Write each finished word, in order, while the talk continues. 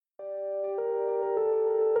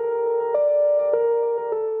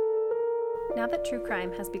Now that true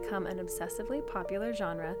crime has become an obsessively popular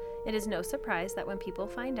genre, it is no surprise that when people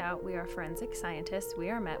find out we are forensic scientists, we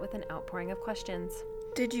are met with an outpouring of questions.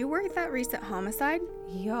 Did you work that recent homicide?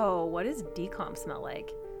 Yo, what does decomp smell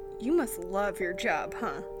like? You must love your job,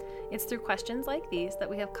 huh? It's through questions like these that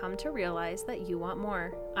we have come to realize that you want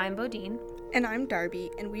more. I'm Bodine. And I'm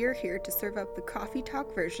Darby, and we are here to serve up the coffee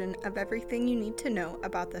talk version of everything you need to know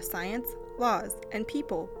about the science, laws, and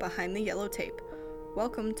people behind the yellow tape.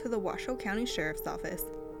 Welcome to the Washoe County Sheriff's Office.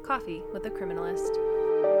 Coffee with the Criminalist.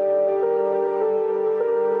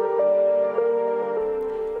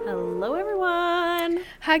 Hello, everyone.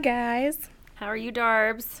 Hi, guys. How are you,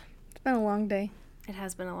 Darbs? It's been a long day. It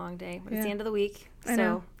has been a long day, but it's the end of the week, I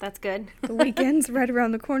know. so that's good. The weekend's right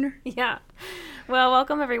around the corner. Yeah. Well,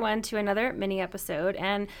 welcome everyone to another mini episode.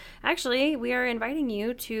 And actually, we are inviting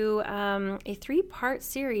you to a 3-part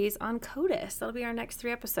series on CODIS. That'll be our next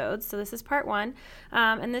 3 episodes. So this is part 1.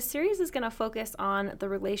 And this series is going to focus on the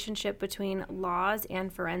relationship between laws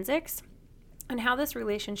and forensics, and how this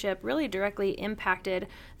relationship really directly impacted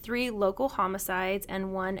 3 local homicides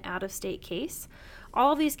and 1 out-of-state case.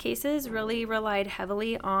 All of these cases really relied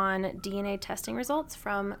heavily on DNA testing results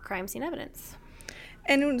from crime scene evidence.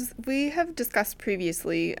 And we have discussed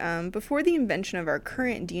previously, before the invention of our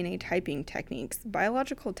current DNA typing techniques,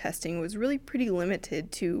 biological testing was really pretty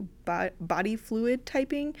limited to body fluid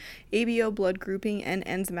typing, ABO blood grouping, and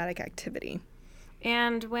enzymatic activity.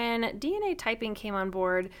 And when DNA typing came on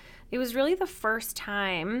board, it was really the first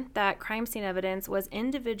time that crime scene evidence was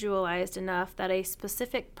individualized enough that a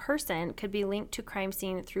specific person could be linked to crime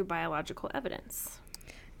scene through biological evidence.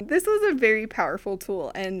 This was a very powerful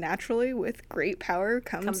tool, and naturally, with great power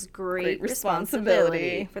comes great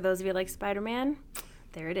responsibility. For those of you like Spider-Man,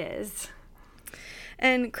 there it is.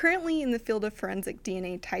 And currently in the field of forensic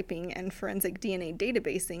DNA typing and forensic DNA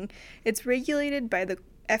databasing, it's regulated by the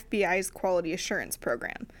FBI's Quality Assurance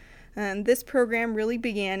Program. This program really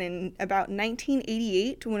began in about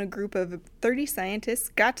 1988 when a group of 30 scientists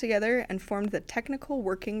got together and formed the Technical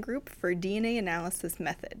Working Group for DNA Analysis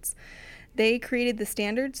Methods. They created the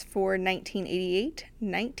standards for 1988,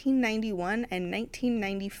 1991, and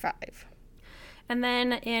 1995. And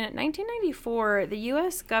then in 1994, the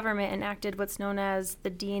U.S. government enacted what's known as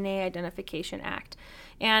the DNA Identification Act.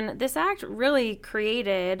 And this act really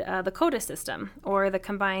created the CODIS system, or the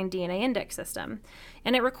Combined DNA Index System.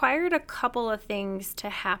 And it required a couple of things to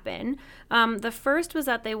happen. The first was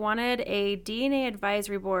that they wanted a DNA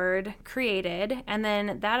advisory board created, and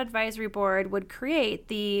then that advisory board would create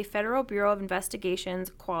the Federal Bureau of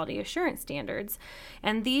Investigation's Quality Assurance Standards.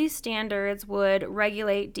 And these standards would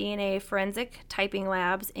regulate DNA forensic typing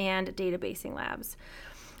labs and databasing labs.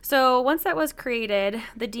 So once that was created,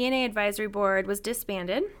 the DNA Advisory Board was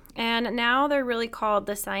disbanded, and now they're really called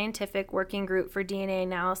the Scientific Working Group for DNA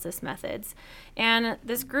Analysis Methods. And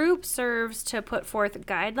this group serves to put forth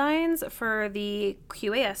guidelines for the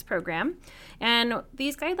QAS program. And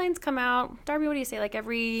these guidelines come out, Darby, what do you say, like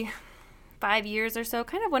every 5 years or so,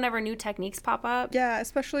 kind of whenever new techniques pop up? Yeah,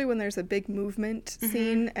 especially when there's a big movement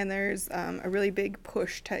scene and there's a really big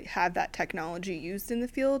push to have that technology used in the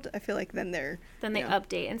field. I feel like then they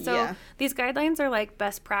update. And so these guidelines are like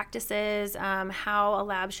best practices, how a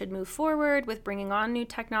lab should move forward with bringing on new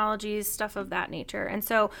technologies, stuff of that nature. And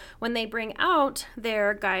so when they bring out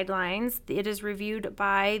their guidelines, it is reviewed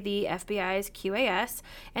by the FBI's QAS,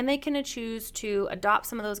 and they can choose to adopt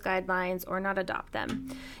some of those guidelines or not adopt them.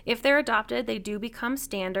 If they're adopted, they do become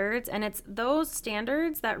standards, and it's those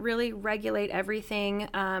standards that really regulate everything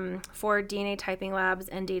for DNA typing labs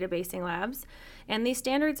and databasing labs. And these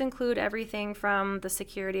standards include everything from the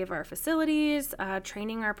security of our facilities,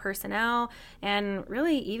 training our personnel, and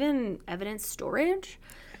really even evidence storage.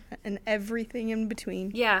 And everything in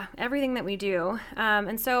between. Yeah, everything that we do.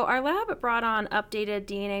 And so our lab brought on updated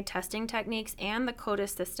DNA testing techniques and the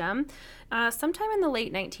CODIS system sometime in the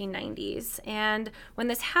late 1990s. And when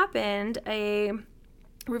this happened, a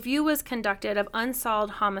review was conducted of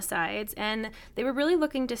unsolved homicides, and they were really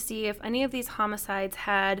looking to see if any of these homicides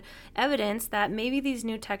had evidence that maybe these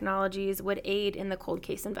new technologies would aid in the cold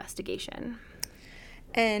case investigation.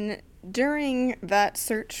 And during that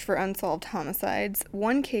search for unsolved homicides,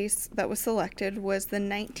 one case that was selected was the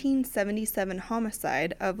 1977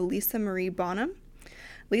 homicide of Lisa Marie Bonham.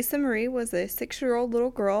 Lisa Marie was a 6-year-old little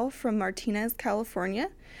girl from Martinez, California.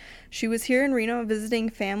 She was here in Reno visiting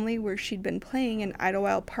family where she'd been playing in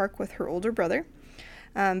Idlewild Park with her older brother.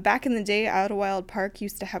 Back in the day, Idlewild Park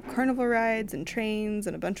used to have carnival rides and trains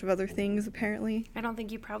and a bunch of other things, apparently. I don't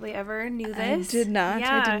think you probably ever knew this. I did not.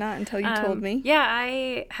 Yeah. I did not until you told me. Yeah,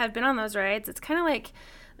 I have been on those rides. It's kind of like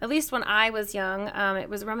At least when I was young, it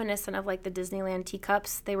was reminiscent of like the Disneyland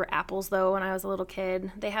teacups. They were apples though when I was a little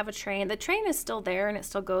kid. They have a train. The train is still there and it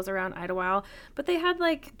still goes around Idlewild, but they had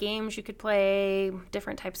like games you could play,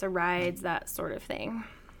 different types of rides, that sort of thing.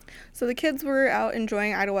 So the kids were out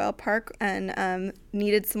enjoying Idlewild Park and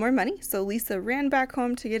needed some more money. So Lisa ran back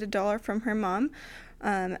home to get $1 from her mom.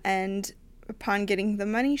 And upon getting the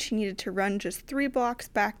money, she needed to run just 3 blocks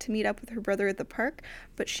back to meet up with her brother at the park,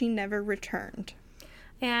 but she never returned.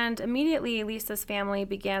 And immediately, Lisa's family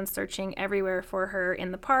began searching everywhere for her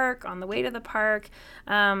in the park, on the way to the park,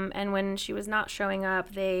 and when she was not showing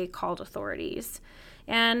up, they called authorities.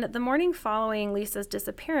 And the morning following Lisa's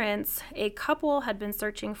disappearance, a couple had been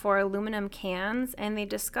searching for aluminum cans, and they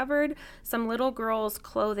discovered some little girl's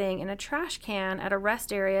clothing in a trash can at a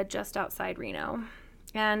rest area just outside Reno.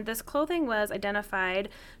 And this clothing was identified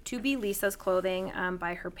to be Lisa's clothing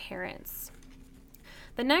by her parents.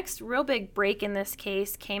 The next real big break in this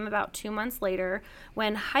case came about 2 months later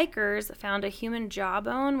when hikers found a human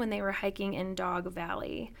jawbone when they were hiking in Dog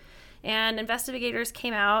Valley. And investigators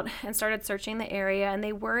came out and started searching the area, and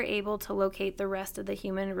they were able to locate the rest of the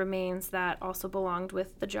human remains that also belonged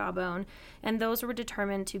with the jawbone, and those were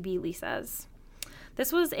determined to be Lisa's.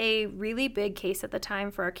 This was a really big case at the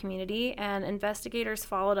time for our community, and investigators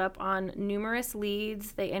followed up on numerous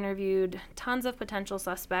leads. They interviewed tons of potential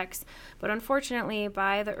suspects, but unfortunately,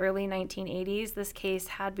 by the early 1980s, this case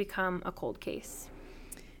had become a cold case.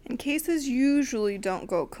 And cases usually don't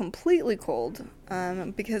go completely cold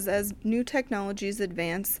because as new technologies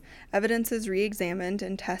advance, evidence is re-examined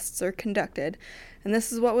and tests are conducted. And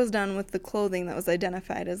this is what was done with the clothing that was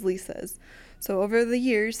identified as Lisa's. So over the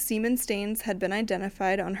years, semen stains had been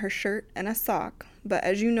identified on her shirt and a sock. But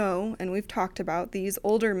as you know, and we've talked about, these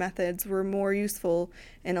older methods were more useful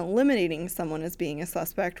in eliminating someone as being a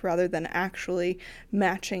suspect rather than actually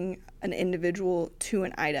matching an individual to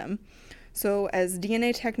an item. So as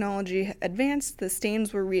DNA technology advanced, the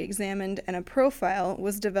stains were re-examined and a profile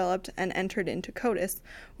was developed and entered into CODIS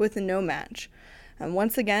with no match. And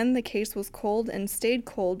once again, the case was cold and stayed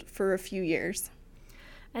cold for a few years.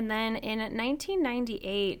 And then in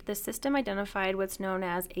 1998, the system identified what's known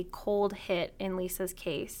as a cold hit in Lisa's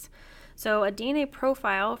case. So a DNA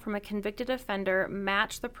profile from a convicted offender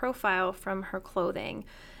matched the profile from her clothing.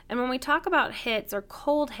 And when we talk about hits or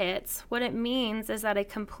cold hits, what it means is that a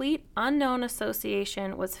complete unknown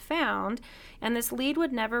association was found, and this lead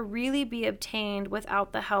would never really be obtained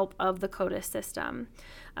without the help of the CODIS system.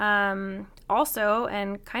 Also,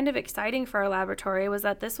 and kind of exciting for our laboratory, was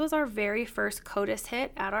that this was our very first CODIS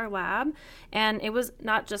hit at our lab, and it was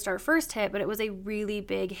not just our first hit, but it was a really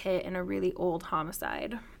big hit in a really old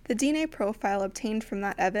homicide. The DNA profile obtained from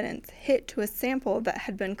that evidence hit to a sample that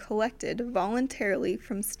had been collected voluntarily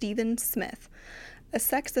from Stephen Smith, a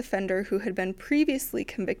sex offender who had been previously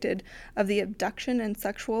convicted of the abduction and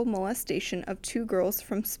sexual molestation of 2 girls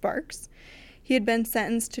from Sparks. He had been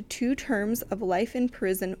sentenced to 2 terms of life in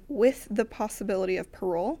prison with the possibility of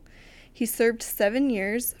parole. He served 7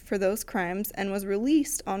 years for those crimes and was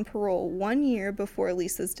released on parole 1 year before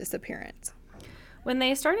Lisa's disappearance. When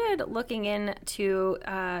they started looking into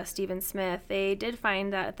Stephen Smith, they did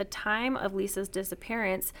find that at the time of Lisa's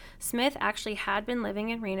disappearance, Smith actually had been living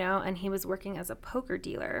in Reno and he was working as a poker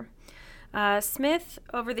dealer. Smith,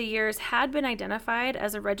 over the years, had been identified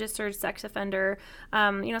as a registered sex offender.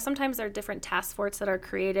 Sometimes there are different task forces that are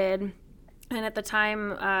created. And at the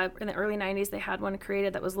time, in the early 90s, they had one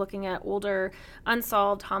created that was looking at older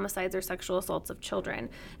unsolved homicides or sexual assaults of children.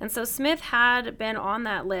 And so Smith had been on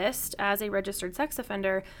that list as a registered sex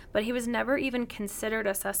offender, but he was never even considered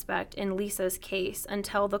a suspect in Lisa's case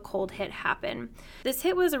until the cold hit happened. This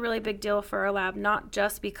hit was a really big deal for our lab, not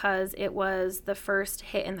just because it was the first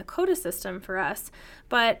hit in the CODIS system for us,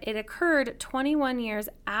 but it occurred 21 years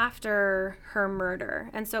after her murder.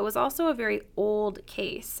 And so it was also a very old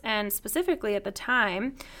case. And specifically at the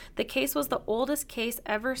time, the case was the oldest case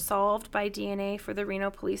ever solved by DNA for the Reno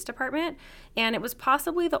Police Department, and it was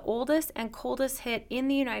possibly the oldest and coldest hit in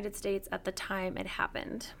the United States at the time it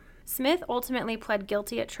happened. Smith ultimately pled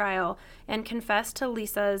guilty at trial and confessed to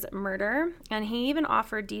Lisa's murder, and he even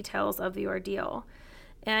offered details of the ordeal.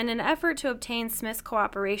 And in an effort to obtain Smith's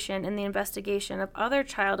cooperation in the investigation of other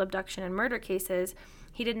child abduction and murder cases,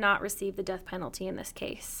 he did not receive the death penalty in this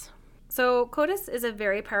case. So CODIS is a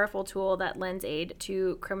very powerful tool that lends aid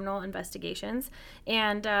to criminal investigations,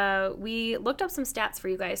 and we looked up some stats for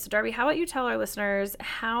you guys. So Darby, how about you tell our listeners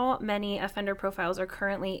how many offender profiles are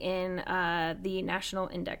currently in the National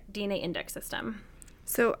DNA Index system?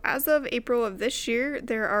 So as of April of this year,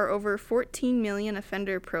 there are over 14 million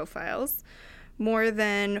offender profiles. more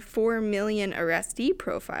than 4 million arrestee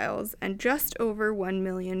profiles, and just over 1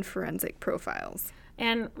 million forensic profiles.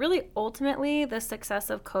 And really, ultimately, the success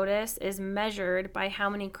of CODIS is measured by how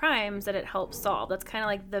many crimes that it helps solve. That's kind of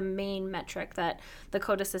like the main metric that the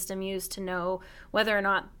CODIS system used to know whether or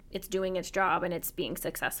not it's doing its job and it's being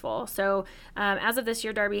successful. So as of this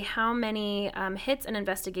year, Darby, how many hits and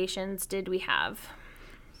investigations did we have?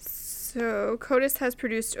 So CODIS has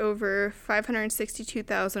produced over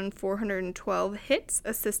 562,412 hits,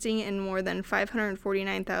 assisting in more than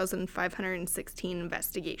 549,516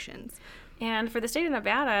 investigations. And for the state of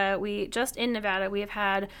Nevada, we have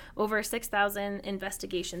had over 6,000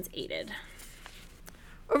 investigations aided.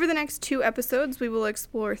 Over the next 2 episodes, we will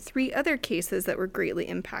explore 3 other cases that were greatly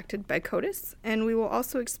impacted by CODIS, and we will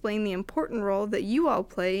also explain the important role that you all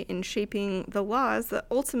play in shaping the laws that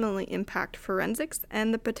ultimately impact forensics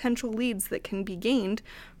and the potential leads that can be gained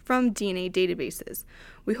from DNA databases.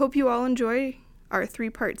 We hope you all enjoy our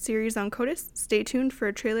 3-part series on CODIS. Stay tuned for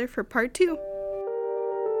a trailer for part 2.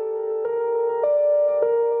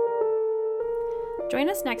 Join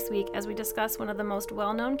us next week as we discuss one of the most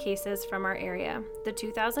well-known cases from our area, the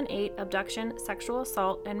 2008 abduction, sexual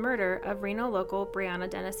assault, and murder of Reno local Breonna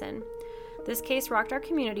Dennison. This case rocked our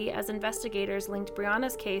community as investigators linked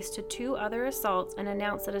Breonna's case to 2 other assaults and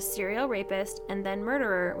announced that a serial rapist and then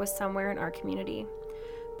murderer was somewhere in our community.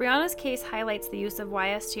 Breonna's case highlights the use of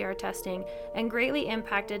YSTR testing and greatly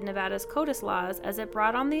impacted Nevada's CODIS laws as it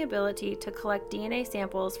brought on the ability to collect DNA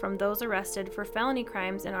samples from those arrested for felony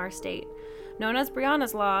crimes in our state. Known as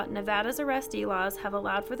Breonna's Law, Nevada's arrestee laws have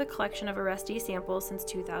allowed for the collection of arrestee samples since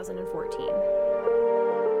 2014.